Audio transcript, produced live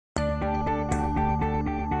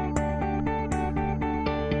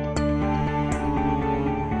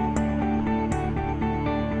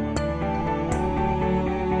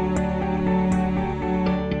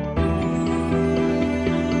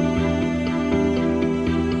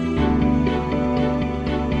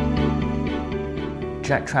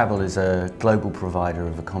JacTravel is a global provider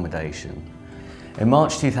of accommodation. In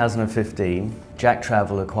March 2015,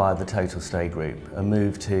 JacTravel acquired the Total Stay Group, a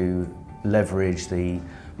move to leverage the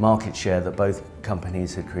market share that both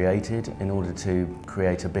companies had created in order to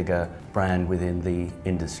create a bigger brand within the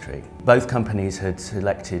industry. Both companies had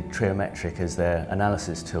selected Triometric as their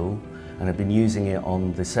analysis tool and had been using it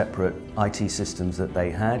on the separate IT systems that they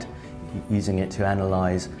had, using it to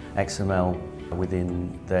analyse XML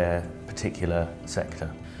within their particular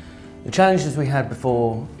sector. The challenges we had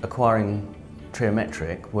before acquiring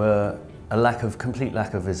Triometric were a complete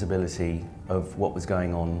lack of visibility of what was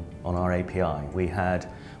going on our API. We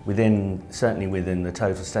had, certainly within the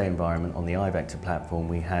Total Stay environment on the iVector platform,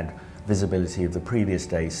 we had visibility of the previous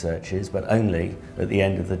day's searches, but only at the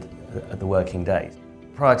end of the working day.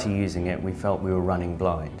 Prior to using it, we felt we were running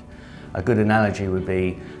blind. A good analogy would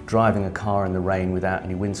be driving a car in the rain without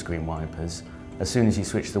any windscreen wipers. As soon as you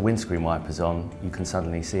switch the windscreen wipers on, you can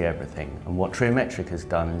suddenly see everything. And what Triometric has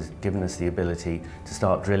done is given us the ability to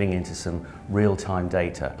start drilling into some real-time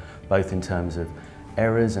data, both in terms of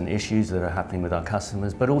errors and issues that are happening with our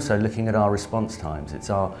customers, but also looking at our response times. It's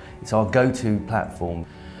our go-to platform.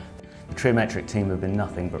 The Triometric team have been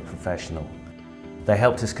nothing but professional. They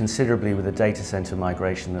helped us considerably with the data center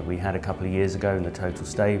migration that we had a couple of years ago in the Total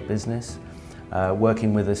Stay business,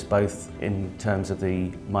 working with us both in terms of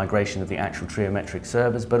the migration of the actual Triometric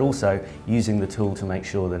servers, but also using the tool to make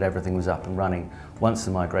sure that everything was up and running once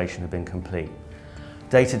the migration had been complete.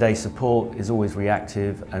 Day-to-day support is always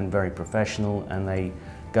reactive and very professional, and they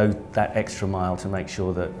go that extra mile to make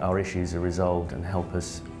sure that our issues are resolved and help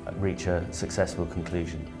us reach a successful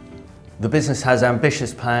conclusion. The business has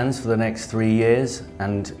ambitious plans for the next 3 years,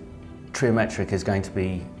 and Triometric is going to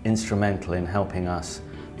be instrumental in helping us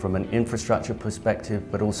from an infrastructure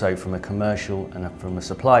perspective, but also from a commercial and from a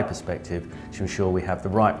supply perspective to ensure we have the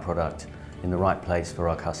right product in the right place for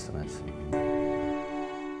our customers.